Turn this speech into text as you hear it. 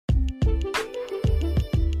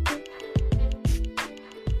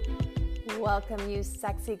Welcome, you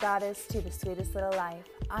sexy goddess, to The Sweetest Little Life.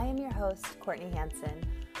 I am your host, Courtney Hanson.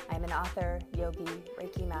 I am an author, yogi,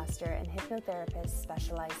 Reiki master, and hypnotherapist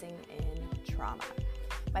specializing in trauma.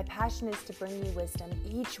 My passion is to bring you wisdom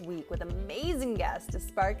each week with amazing guests to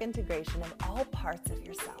spark integration of all parts of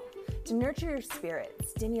yourself, to nurture your spirit,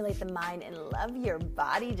 stimulate the mind, and love your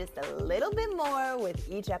body just a little bit more with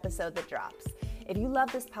each episode that drops. If you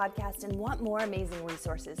love this podcast and want more amazing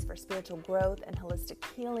resources for spiritual growth and holistic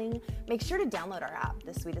healing, make sure to download our app,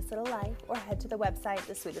 The Sweetest Little Life, or head to the website,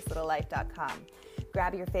 thesweetestlittlelife.com.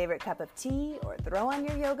 Grab your favorite cup of tea or throw on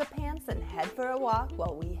your yoga pants and head for a walk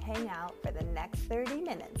while we hang out for the next 30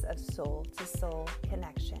 minutes of soul-to-soul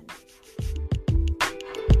connection.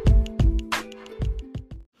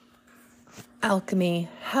 Alchemy.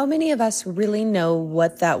 How many of us really know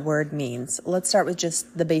what that word means? Let's start with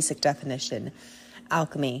just the basic definition.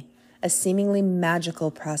 Alchemy, a seemingly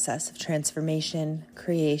magical process of transformation,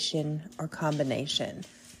 creation, or combination.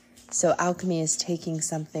 So alchemy is taking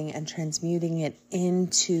something and transmuting it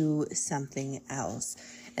into something else.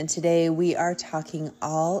 And today we are talking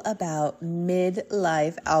all about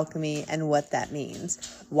midlife alchemy and what that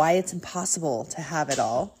means, why it's impossible to have it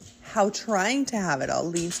all, how trying to have it all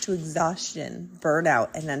leads to exhaustion,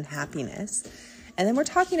 burnout, and unhappiness. And then we're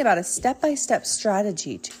talking about a step-by-step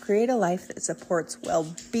strategy to create a life that supports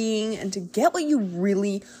well-being and to get what you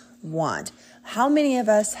really want. How many of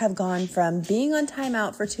us have gone from being on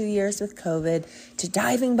timeout for 2 years with COVID to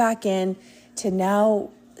diving back in to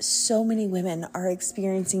now so many women are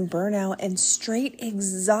experiencing burnout and straight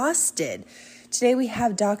exhausted? Today we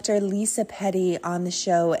have Dr. Lisa Petty on the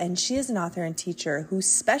show, and she is an author and teacher who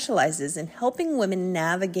specializes in helping women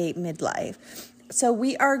navigate midlife. So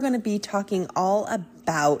we are going to be talking all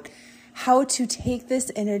about how to take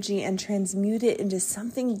this energy and transmute it into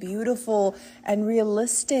something beautiful and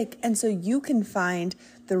realistic, and so you can find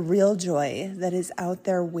the real joy that is out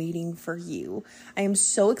there waiting for you. I am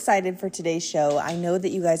so excited for today's show. I know that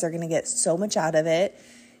you guys are going to get so much out of it.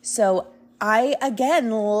 So I, again,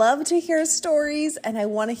 love to hear stories, and I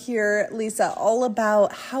want to hear, Lisa, all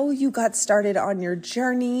about how you got started on your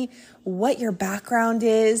journey, what your background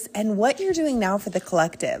is, and what you're doing now for the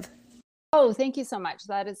collective. Oh, thank you so much.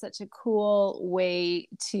 That is such a cool way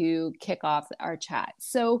to kick off our chat.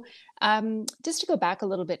 So just to go back a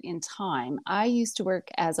little bit in time, I used to work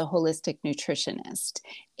as a holistic nutritionist,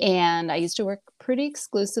 and I used to work pretty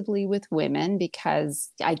exclusively with women because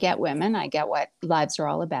I get women, I get what lives are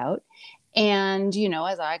all about. And, you know,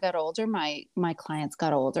 as I got older, my clients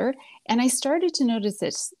got older, and I started to notice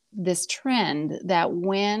this trend that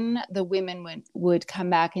when the women would come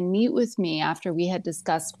back and meet with me after we had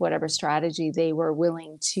discussed whatever strategy they were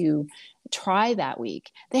willing to try that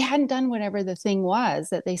week, they hadn't done whatever the thing was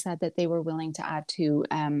that they said that they were willing to add to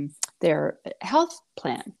their health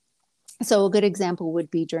plan. So a good example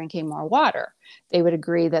would be drinking more water. They would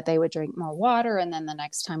agree that they would drink more water, and then the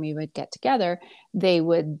next time we would get together, they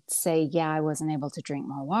would say, yeah, I wasn't able to drink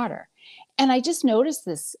more water. And I just noticed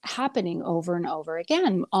this happening over and over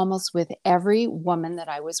again, almost with every woman that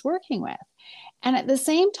I was working with. And at the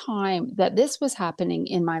same time that this was happening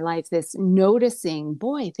in my life, this noticing,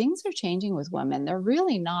 boy, things are changing with women. They're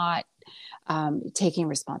really not taking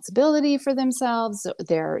responsibility for themselves.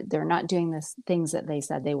 They're not doing the things that they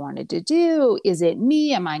said they wanted to do. Is it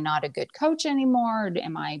me? Am I not a good coach anymore?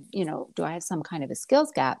 Am I, do I have some kind of a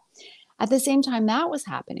skills gap? At the same time that was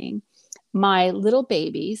happening, my little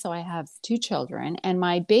baby, so I have 2 children, and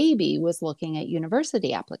my baby was looking at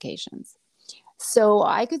university applications. So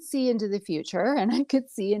I could see into the future, and I could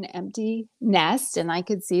see an empty nest, and I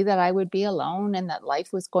could see that I would be alone and that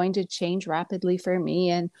life was going to change rapidly for me.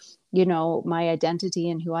 And, my identity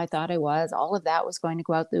and who I thought I was, all of that was going to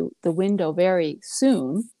go out the window very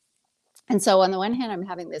soon. And so on the one hand, I'm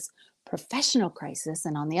having this professional crisis,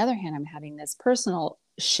 and on the other hand, I'm having this personal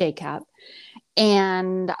shakeup.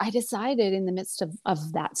 And I decided in the midst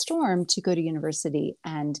of that storm to go to university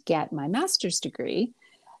and get my master's degree,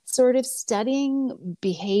 sort of studying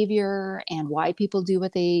behavior and why people do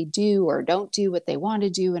what they do or don't do what they want to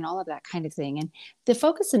do and all of that kind of thing. And the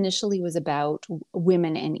focus initially was about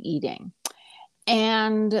women and eating.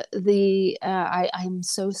 And I'm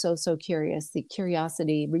so curious. The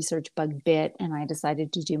curiosity research bug bit, and I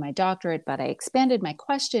decided to do my doctorate, but I expanded my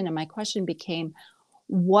question, and my question became,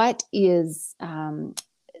 what is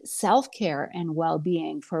self-care and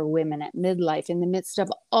well-being for women at midlife in the midst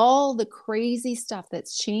of all the crazy stuff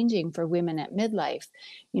that's changing for women at midlife?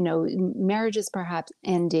 Marriages perhaps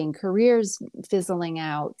ending, careers fizzling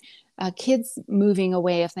out, kids moving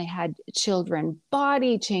away if they had children,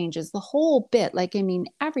 body changes, the whole bit.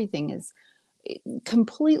 Everything is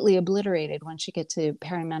completely obliterated once you get to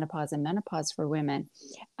perimenopause and menopause for women.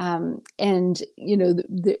 And,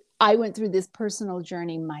 I went through this personal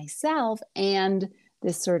journey myself, and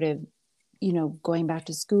this sort of, going back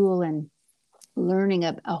to school and learning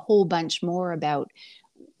a whole bunch more about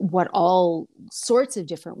what all sorts of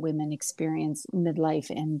different women experience midlife,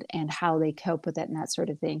 and how they cope with it and that sort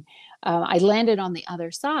of thing. I landed on the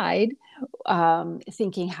other side,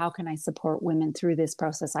 thinking, how can I support women through this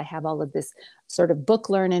process? I have all of this sort of book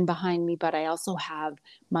learning behind me, but I also have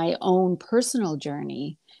my own personal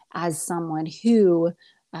journey as someone who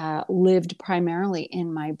lived primarily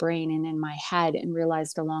in my brain and in my head, and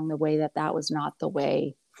realized along the way that that was not the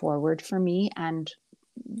way forward for me. And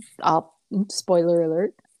I'll spoiler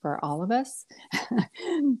alert for all of us,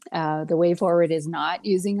 the way forward is not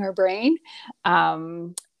using our brain.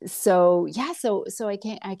 So yeah, so I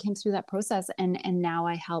came through that process, and now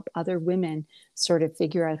I help other women sort of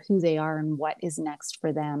figure out who they are and what is next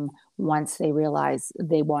for them once they realize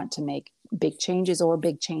they want to make big changes, or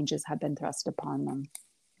big changes have been thrust upon them.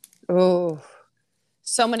 Oh,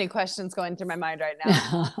 so many questions going through my mind right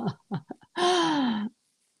now.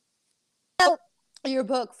 Your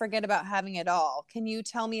book, Forget About Having It All. Can you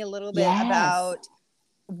tell me a little bit Yes. about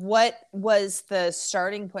what was the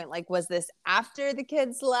starting point? Like, was this after the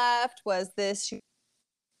kids left? Was this,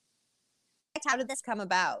 how did this come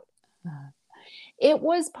about? It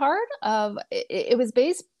was it was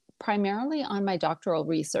based primarily on my doctoral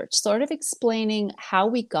research, sort of explaining how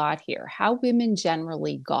we got here, how women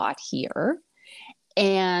generally got here.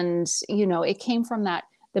 And, it came from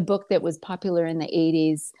the book that was popular in the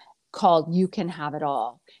 80s called You Can Have It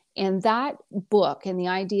All. And that book, and the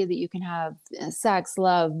idea that you can have sex,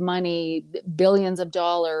 love, money, billions of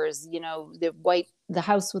dollars, the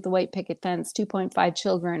house with the white picket fence, 2.5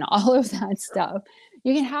 children, all of that stuff.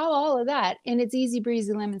 You can have all of that, and it's easy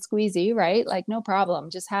breezy lemon squeezy, right? Like, no problem,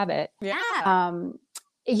 just have it. Yeah.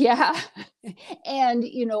 Yeah. And,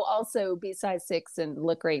 also be size 6 and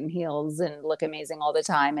look great in heels and look amazing all the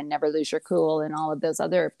time and never lose your cool and all of those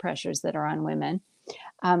other pressures that are on women.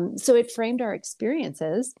 So it framed our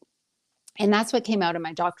experiences. And that's what came out of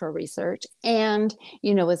my doctoral research. And,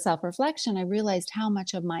 with self-reflection, I realized how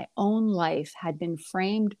much of my own life had been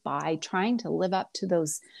framed by trying to live up to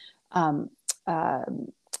those um, uh,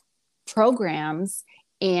 programs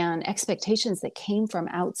and expectations that came from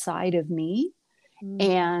outside of me.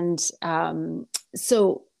 And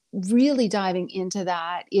so really diving into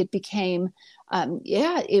that, it became,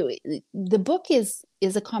 the book is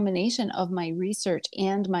a combination of my research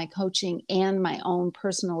and my coaching and my own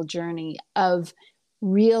personal journey of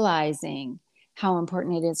realizing how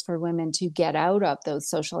important it is for women to get out of those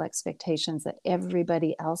social expectations that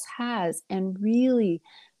everybody else has, and really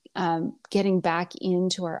getting back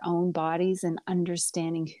into our own bodies and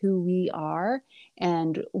understanding who we are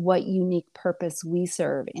and what unique purpose we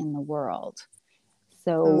serve in the world.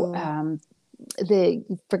 So the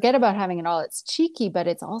Forget About Having It All, it's cheeky, but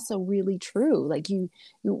it's also really true. Like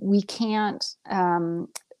we can't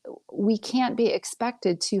be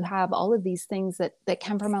expected to have all of these things that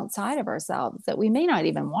come from outside of ourselves that we may not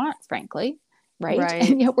even want, frankly. Right.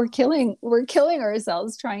 And yet we're killing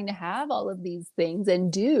ourselves trying to have all of these things,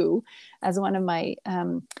 and do, as one of my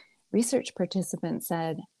research participants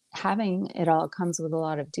said, having it all comes with a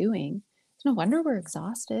lot of doing. No wonder we're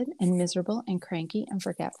exhausted and miserable and cranky and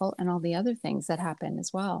forgetful and all the other things that happen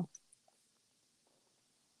as well.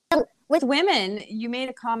 With women, you made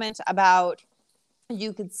a comment about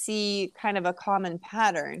you could see kind of a common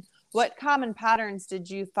pattern. What common patterns did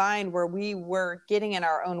you find where we were getting in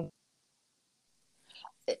our own?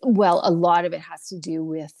 Well, a lot of it has to do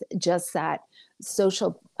with just that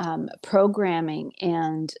social programming,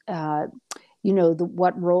 and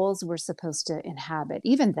what roles we're supposed to inhabit.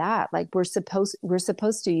 Even that, like we're supposed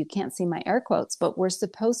to, you can't see my air quotes, but we're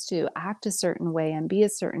supposed to act a certain way and be a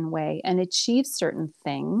certain way and achieve certain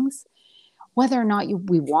things, whether or not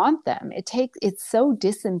we want them. It's so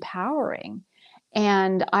disempowering.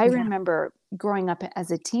 And I remember growing up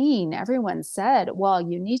as a teen, everyone said, well,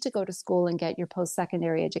 you need to go to school and get your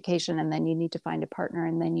post-secondary education, and then you need to find a partner,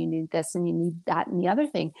 and then you need this and you need that and the other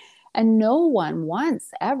thing. And no one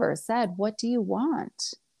once ever said, what do you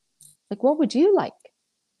want? Like, what would you like?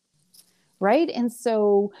 Right. And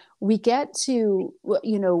so we get to,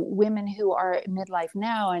 women who are midlife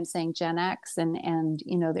now, I'm saying Gen X and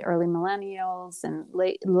the early millennials and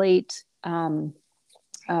late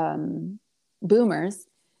boomers.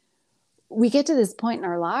 We get to this point in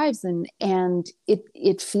our lives, and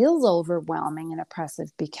it feels overwhelming and oppressive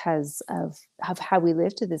because of how we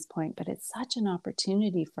live to this point. But it's such an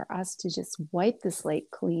opportunity for us to just wipe the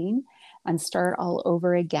slate clean and start all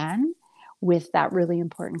over again with that really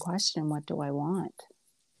important question, what do I want?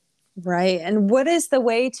 Right. And what is the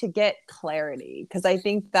way to get clarity? Because I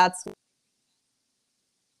think that's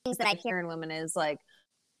things that I hear in women is like,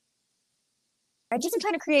 I just am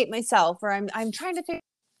trying to create myself, or I'm trying to figure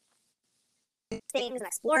things and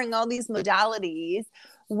exploring all these modalities.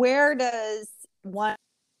 Where does one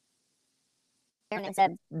and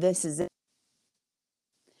said this is it?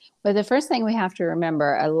 But the first thing we have to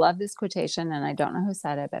remember, I love this quotation, and I don't know who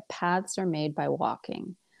said it, but paths are made by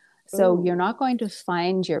walking. So Ooh. You're not going to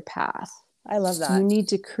find your path. I love that. You need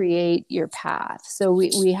to create your path. So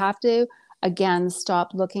we have to, again,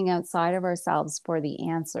 stop looking outside of ourselves for the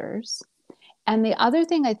answers. And the other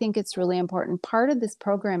thing I think it's really important, part of this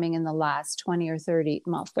programming in the last 20 or 30,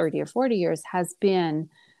 well, 30 or 40 years has been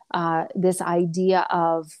this idea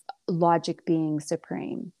of logic being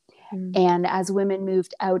supreme. And as women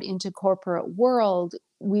moved out into corporate world,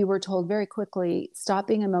 we were told very quickly, stop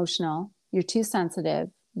being emotional. You're too sensitive.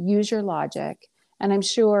 Use your logic. And I'm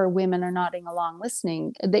sure women are nodding along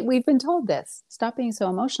listening. We've been told this, stop being so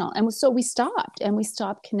emotional. And so we stopped, and we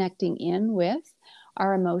stopped connecting in with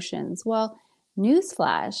our emotions. Well,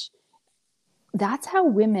 newsflash, that's how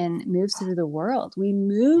women move through the world. We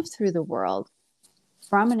move through the world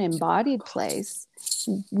from an embodied place.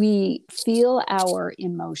 We feel our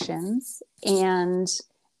emotions, and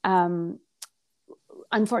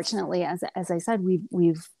unfortunately, as I said,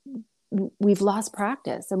 we've lost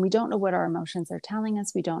practice, and we don't know what our emotions are telling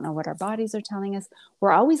us. We don't know what our bodies are telling us.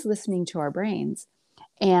 We're always listening to our brains,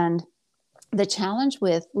 and the challenge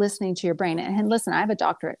with listening to your brain, and listen, I have a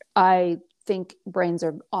doctorate. I think brains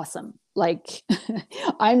are awesome. Like,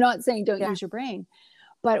 I'm not saying don't use your brain.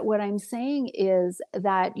 But what I'm saying is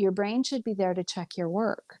that your brain should be there to check your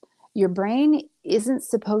work. Your brain isn't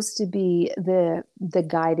supposed to be the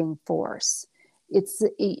guiding force.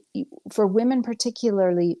 For women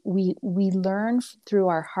particularly, we learn through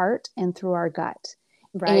our heart and through our gut.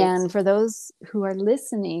 Right. And for those who are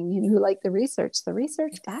listening and who like the research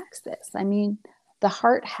backs this. I mean, the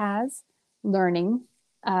heart has learning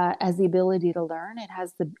as the ability to learn. It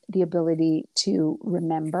has the ability to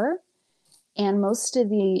remember. And most of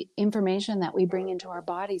the information that we bring into our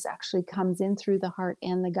bodies actually comes in through the heart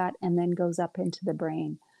and the gut and then goes up into the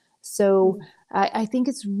brain. So I think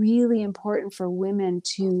it's really important for women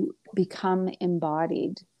to become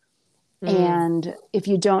embodied. And if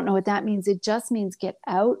you don't know what that means, it just means get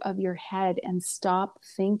out of your head and stop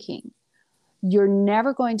thinking. You're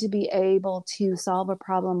never going to be able to solve a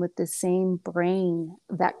problem with the same brain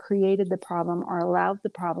that created the problem or allowed the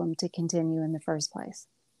problem to continue in the first place.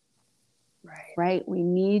 Right. We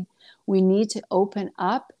need to open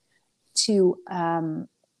up to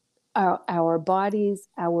our bodies,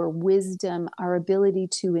 our wisdom, our ability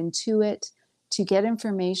to intuit, to get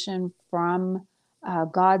information from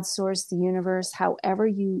God's source, the universe, however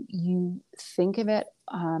you think of it,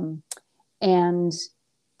 and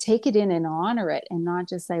take it in and honor it, and not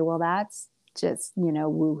just say, well, that's just,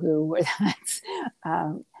 woo-hoo, or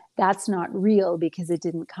that's not real because it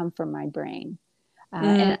didn't come from my brain.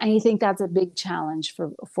 And I think that's a big challenge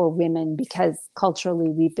for women, because culturally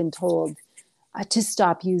we've been told to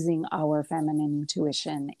stop using our feminine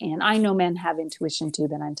intuition. And I know men have intuition too,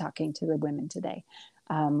 but I'm talking to the women today.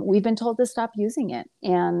 We've been told to stop using it.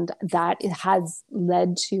 And that has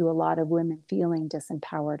led to a lot of women feeling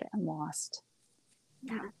disempowered and lost.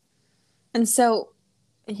 Yeah. And so,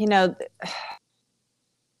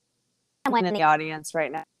 someone in the audience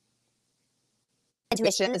right now,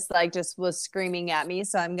 intuition is like just was screaming at me,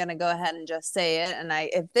 so I'm going to go ahead and just say it. And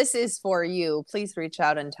if this is for you, please reach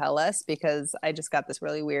out and tell us, because I just got this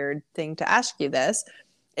really weird thing to ask you this.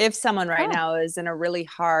 If someone right now is in a really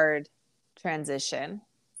hard transition,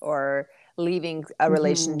 or leaving a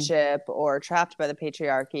relationship, or trapped by the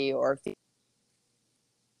patriarchy, or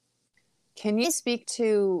can you speak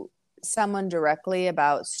to someone directly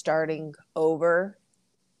about starting over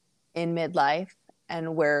in midlife,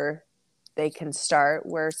 and where they can start,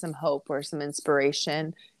 where some hope, where some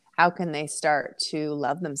inspiration, how can they start to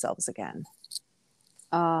love themselves again?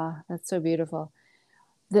 That's so beautiful.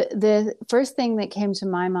 The first thing that came to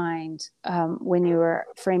my mind when you were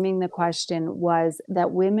framing the question was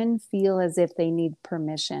that women feel as if they need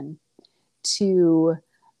permission to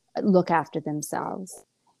look after themselves.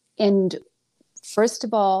 And first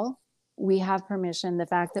of all, we have permission. The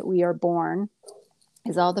fact that we are born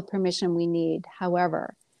is all the permission we need.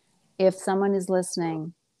 However, if someone is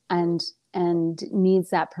listening and needs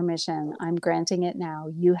that permission, I'm granting it now.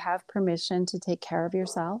 You have permission to take care of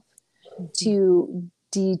yourself, to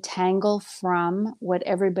detangle from what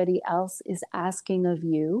everybody else is asking of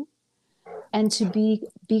you, and to be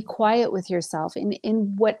quiet with yourself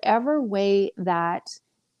in whatever way that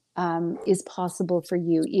is possible for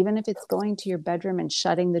you, even if it's going to your bedroom and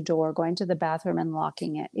shutting the door, going to the bathroom and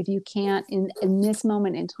locking it. If you can't, in this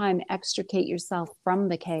moment in time, extricate yourself from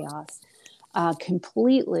the chaos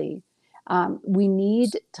completely, we need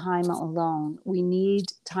time alone. We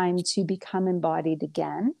need time to become embodied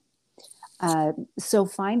again. So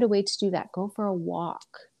find a way to do that. Go for a walk.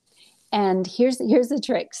 And here's the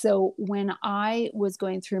trick. So when I was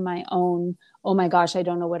going through my own, oh my gosh, I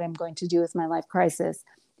don't know what I'm going to do with my life crisis,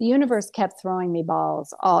 the universe kept throwing me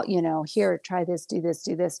balls, all, here, try this, do this,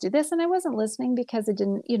 do this, do this. And I wasn't listening because it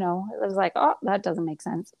didn't, it was like, oh, that doesn't make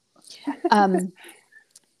sense.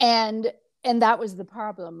 And that was the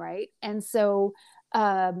problem. Right. And so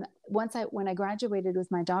when I graduated with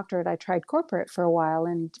my doctorate, I tried corporate for a while,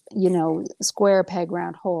 and, square peg,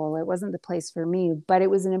 round hole. It wasn't the place for me, but it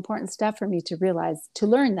was an important step for me to realize, to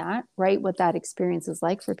learn that, right, what that experience is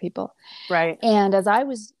like for people. Right. And as I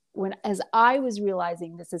was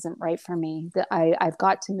realizing this isn't right for me, that I've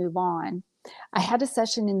got to move on, I had a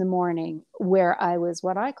session in the morning where I was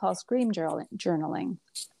what I call scream journaling.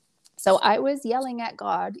 So I was yelling at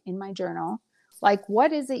God in my journal, like,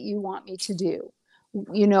 what is it you want me to do?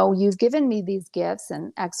 You've given me these gifts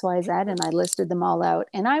and X, Y, Z, and I listed them all out.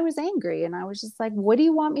 And I was angry, and I was just like, what do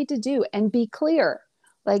you want me to do? And be clear,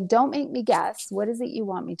 like, don't make me guess. What is it you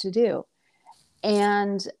want me to do?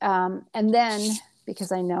 And then,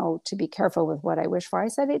 because I know to be careful with what I wish for, I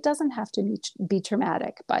said, it doesn't have to be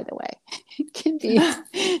traumatic, by the way. It can be,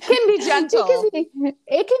 gentle.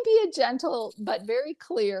 It can be a gentle, but very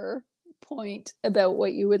clear point about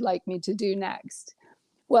what you would like me to do next.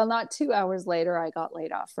 Well, not 2 hours later, I got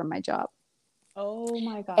laid off from my job. Oh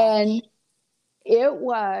my gosh. And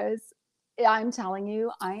I'm telling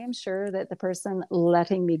you, I am sure that the person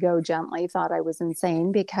letting me go gently thought I was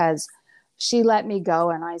insane, because she let me go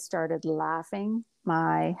and I started laughing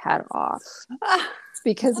my head off.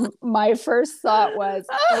 Because my first thought was,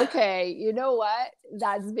 okay, you know what?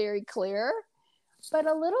 That's very clear, but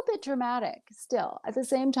a little bit dramatic still. At the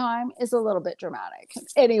same time, is a little bit dramatic.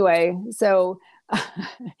 Anyway, so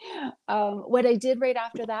what I did right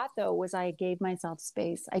after that, though, was I gave myself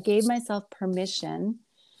space. I gave myself permission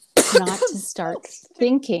not to start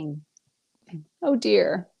thinking. Oh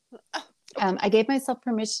dear. I gave myself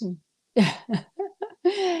permission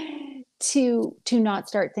to not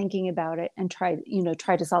start thinking about it and try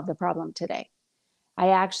to solve the problem today. I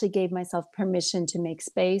actually gave myself permission to make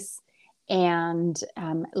space and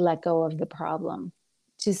let go of the problem,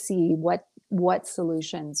 to see what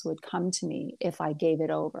solutions would come to me if I gave it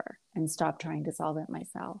over and stopped trying to solve it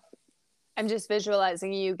myself. I'm just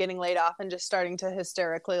visualizing you getting laid off and just starting to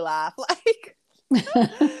hysterically laugh. Like,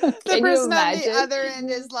 the person on the other end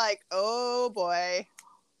is like, oh boy,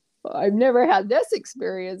 I've never had this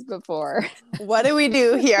experience before. What do we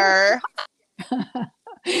do here?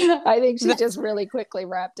 I think she just really quickly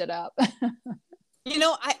wrapped it up.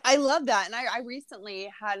 I love that. And I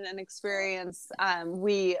recently had an experience.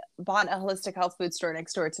 We bought a holistic health food store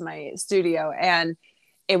next door to my studio. And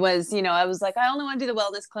it was, I was like, I only want to do the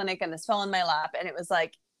wellness clinic, and this fell in my lap. And it was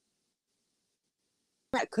like,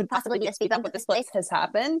 that could possibly be a speed bump with this place has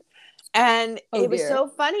happened. And it was so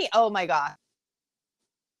funny. Oh my God.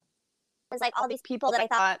 It was like all these people that I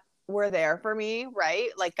thought were there for me, right?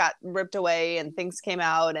 Like, got ripped away and things came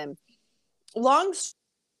out, and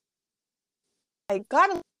I got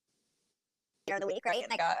a the week, right?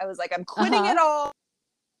 And I was like, I'm quitting it all.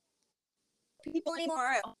 People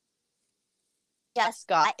anymore. Just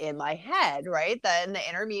got in my head, right? Then the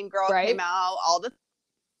inner mean girl came out,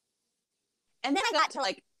 and then I got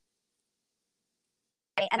to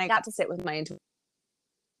and I got to sit with my intuition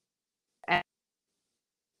and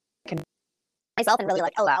myself and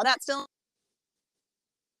really allow that still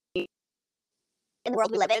in the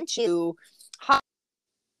world we live in to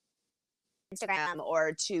Instagram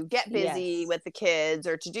or to get busy with the kids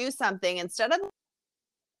or to do something instead of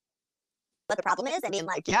what the problem is and being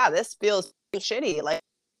like, yeah, this feels shitty. Like,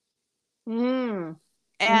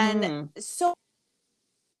 so,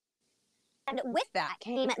 and with that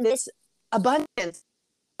came this abundance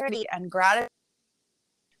and gratitude.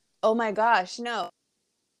 Oh my gosh, no.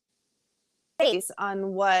 Based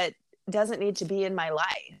on what doesn't need to be in my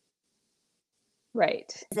life.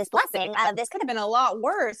 Right. This blessing of this could have been a lot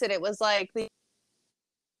worse. And it was like me.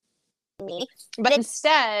 But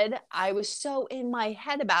instead, I was so in my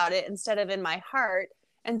head about it instead of in my heart.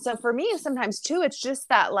 And so for me, sometimes too, it's just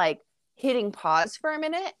that hitting pause for a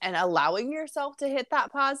minute and allowing yourself to hit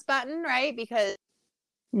that pause button, right? Because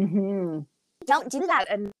don't do that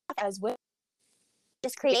enough as well.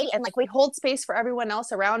 just create, and like we hold space for everyone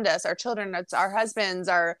else around us, our children, it's our husbands,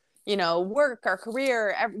 our, you know, work, our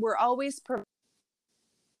career. We're always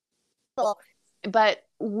but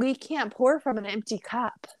we can't pour from an empty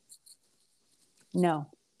cup. No.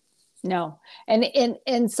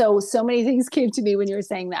 And so many things came to me when you were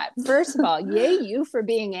saying that. First of all, yay you for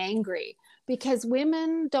being angry, because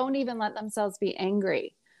women don't even let themselves be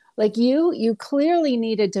angry. Like you clearly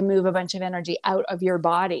needed to move a bunch of energy out of your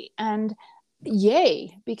body, and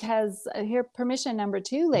yay, because here, permission number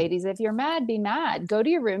 2, ladies, if you're mad, be mad. Go to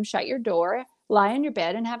your room, shut your door, lie on your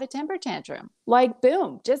bed and have a temper tantrum. Like,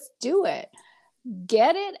 boom, just do it.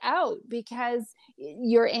 Get it out, because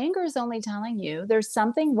your anger is only telling you there's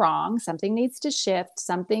something wrong, something needs to shift,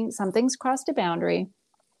 something's crossed a boundary.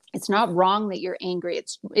 It's not wrong that you're angry.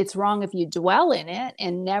 It's wrong if you dwell in it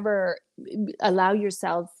and never allow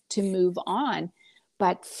yourself to move on.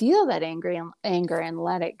 But feel that anger and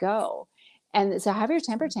let it go. And so have your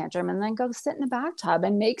temper tantrum and then go sit in the bathtub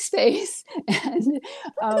and make space. And,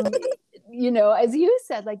 you know, as you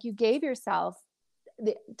said, like you gave yourself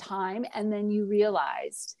the time, and then you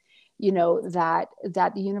realized, you know, that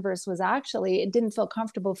the universe was actually, it didn't feel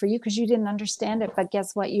comfortable for you because you didn't understand it. But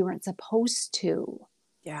guess what? You weren't supposed to.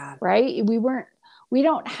 Yeah. Right. We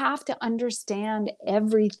don't have to understand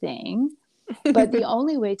everything, but the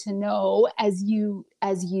only way to know, as you,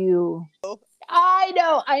 I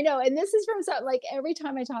know. And this is from, like, every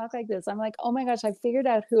time I talk like this, I'm like, oh my gosh, I figured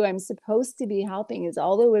out who I'm supposed to be helping is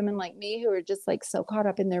all the women like me who are just like so caught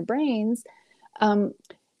up in their brains.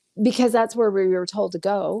 Because that's where we were told to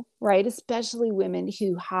go, right? Especially women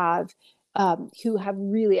who have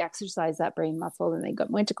really exercised that brain muscle, and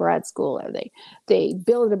went to grad school, or they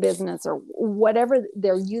build a business or whatever.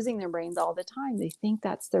 They're using their brains all the time. They think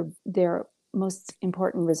that's their most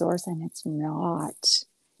important resource, and it's not.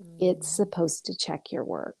 It's supposed to check your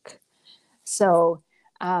work. So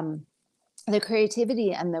the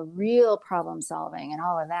creativity and the real problem solving and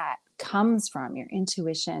all of that comes from your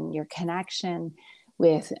intuition, your connection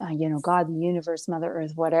with, you know, God, the universe, Mother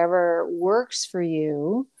Earth, whatever works for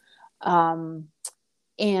you, and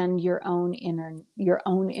your own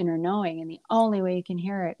inner knowing. And the only way you can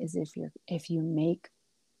hear it is if you make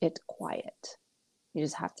it quiet. You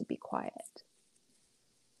just have to be quiet.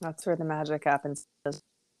 That's where the magic happens.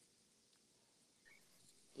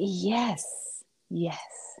 Yes.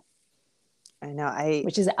 I know.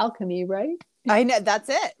 Which is alchemy, right? I know. That's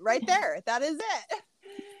it right there. That is it.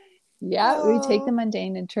 Yeah. We take the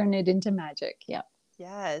mundane and turn it into magic. Yeah.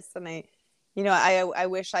 Yes. And I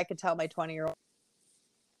wish I could tell my 20-year-old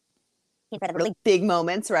really big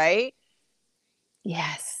moments, right?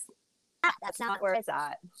 Yes. That's not where it's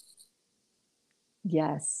at.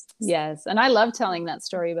 Yes. And I love telling that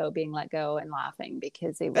story about being let go and laughing,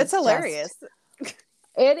 because it's hilarious.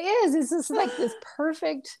 It is. It's just like this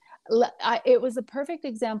perfect, it was a perfect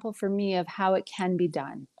example for me of how it can be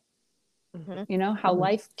done. Mm-hmm. You know, how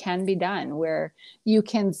life can be done, where you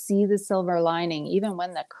can see the silver lining, even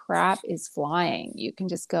when the crap is flying. You can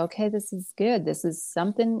just go, okay, this is good.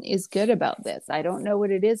 Something is good about this. I don't know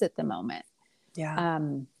what it is at the moment. Yeah.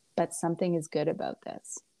 But something is good about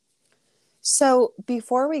this. So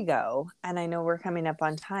before we go, and I know we're coming up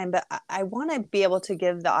on time, but I want to be able to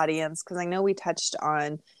give the audience, because I know we touched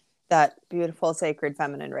on that beautiful sacred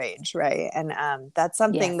feminine rage, right? And that's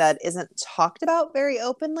something that isn't talked about very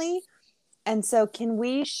openly. And so can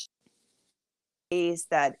we ways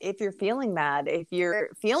that if you're feeling mad, if you're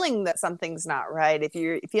feeling that something's not right, if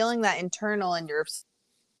you're feeling that internal and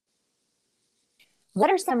what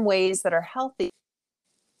are some ways that are healthy?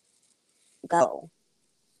 Go.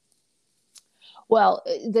 Well,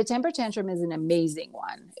 the temper tantrum is an amazing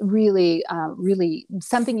one. Really, really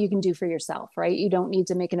something you can do for yourself, right? You don't need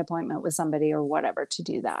to make an appointment with somebody or whatever to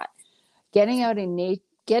do that. Getting out in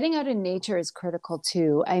nature is critical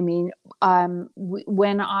too. I mean,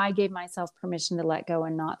 when I gave myself permission to let go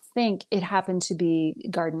and not think, it happened to be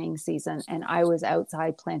gardening season, and I was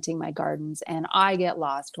outside planting my gardens, and I get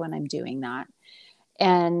lost when I'm doing that.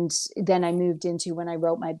 And then I moved into, when I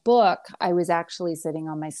wrote my book, I was actually sitting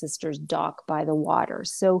on my sister's dock by the water.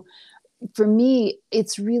 So for me,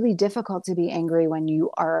 it's really difficult to be angry when you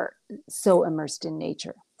are so immersed in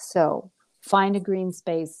nature. So find a green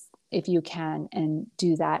space if you can and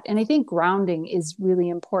do that. And I think grounding is really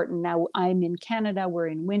important. Now, I'm in Canada. We're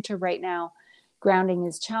in winter right now. Grounding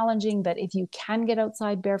is challenging, but if you can get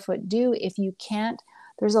outside barefoot, do. If you can't,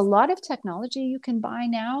 there's a lot of technology you can buy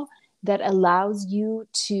now that allows you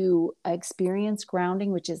to experience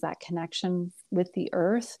grounding, which is that connection with the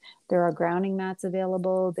earth. There are grounding mats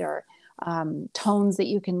available. There are tones that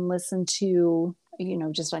you can listen to, you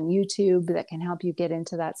know, just on YouTube that can help you get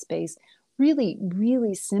into that space. really,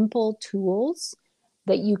 really simple tools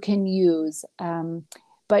that you can use.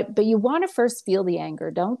 But you want to first feel the anger.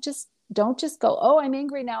 Don't just go, oh, I'm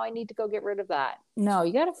angry now, I need to go get rid of that. No,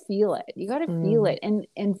 you got to feel it. You got to feel it. And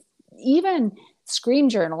even scream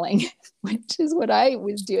journaling, which is what I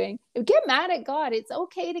was doing. Get mad at God. It's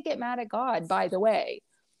okay to get mad at God, by the way.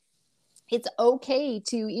 It's okay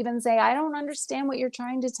to even say, I don't understand what you're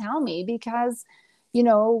trying to tell me, because,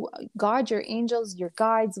 God, your angels, your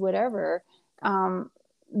guides, whatever,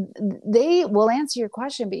 they will answer your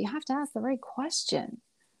question, but you have to ask the right question.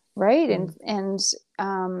 Right.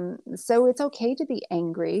 So it's okay to be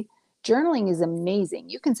angry. Journaling is amazing.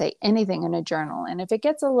 You can say anything in a journal. And if it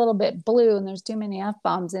gets a little bit blue and there's too many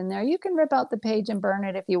F-bombs in there, you can rip out the page and burn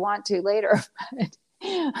it if you want to later.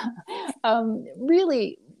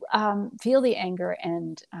 Really feel the anger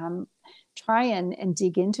and try and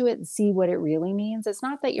dig into it and see what it really means. It's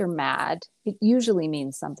not that you're mad. It usually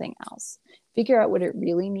means something else. Figure out what it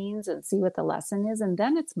really means and see what the lesson is. And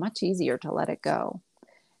then it's much easier to let it go.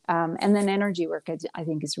 And then energy work, I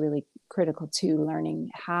think, is really critical too, learning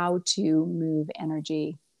how to move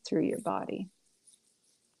energy through your body.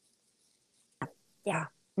 Yeah.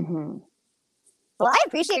 Mm-hmm. Well, I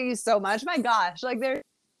appreciate you so much. My gosh, like there's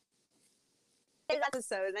an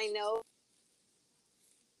episode, and I know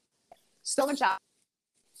so much out.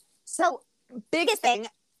 So, biggest thing,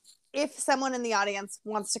 if someone in the audience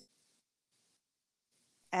wants to,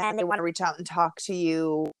 and they want to reach out and talk to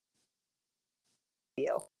you.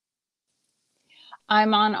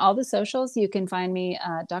 I'm on all the socials. You can find me,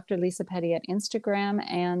 Dr. Lisa Petty, at Instagram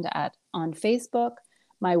and on Facebook.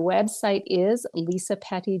 My website is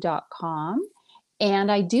lisapetty.com. And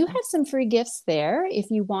I do have some free gifts there if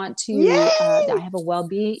you want to. I have a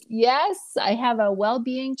well-being. Yes, I have a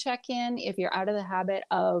well-being check-in if you're out of the habit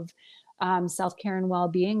of self-care and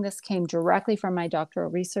well-being. This came directly from my doctoral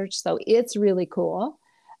research, so it's really cool.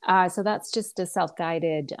 So that's just a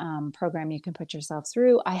self-guided program you can put yourself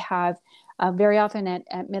through. I have very often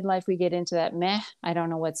at midlife, we get into that I don't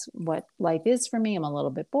know what life is for me. I'm a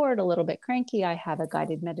little bit bored, a little bit cranky. I have a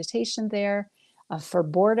guided meditation there for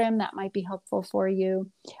boredom that might be helpful for you.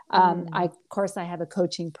 Of course, I have a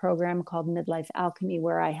coaching program called Midlife Alchemy,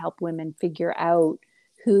 where I help women figure out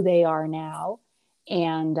who they are now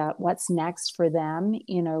and what's next for them.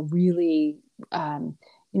 Really.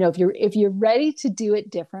 If you're ready to do it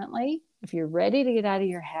differently, if you're ready to get out of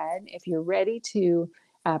your head, if you're ready to,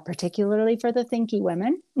 particularly for the thinky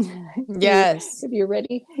women, yes, if you're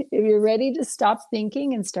ready to stop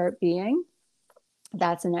thinking and start being,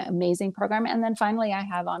 that's an amazing program. And then finally, I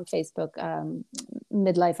have on Facebook,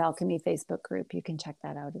 Midlife Alchemy Facebook group. You can check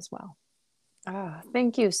that out as well. Oh,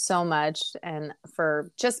 thank you so much, and for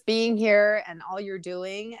just being here and all you're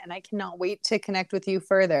doing. And I cannot wait to connect with you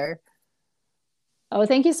further. Oh,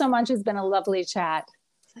 thank you so much. It's been a lovely chat.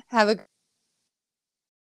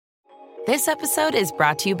 This episode is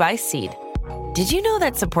brought to you by Seed. Did you know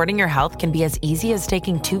that supporting your health can be as easy as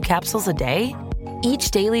taking 2 capsules a day?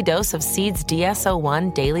 Each daily dose of Seed's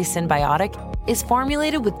DS-01 Daily Synbiotic is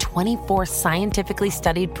formulated with 24 scientifically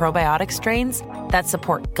studied probiotic strains that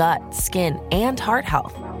support gut, skin, and heart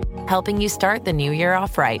health, helping you start the new year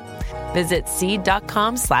off right. Visit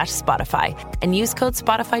seed.com/Spotify and use code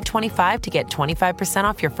Spotify25 to get 25%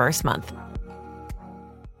 off your first month.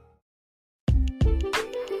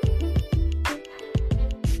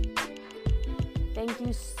 Thank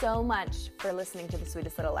you so much for listening to The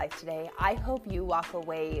Sweetest Little Life today. I hope you walk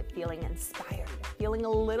away feeling inspired, feeling a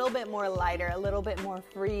little bit more lighter, a little bit more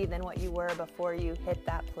free than what you were before you hit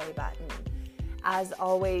that play button. As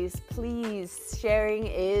always, please, sharing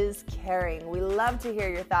is caring. We love to hear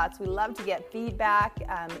your thoughts. We love to get feedback,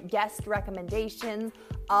 guest recommendations,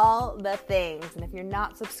 all the things. And if you're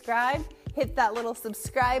not subscribed, hit that little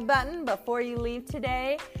subscribe button before you leave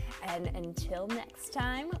today. And until next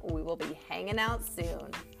time, we will be hanging out soon.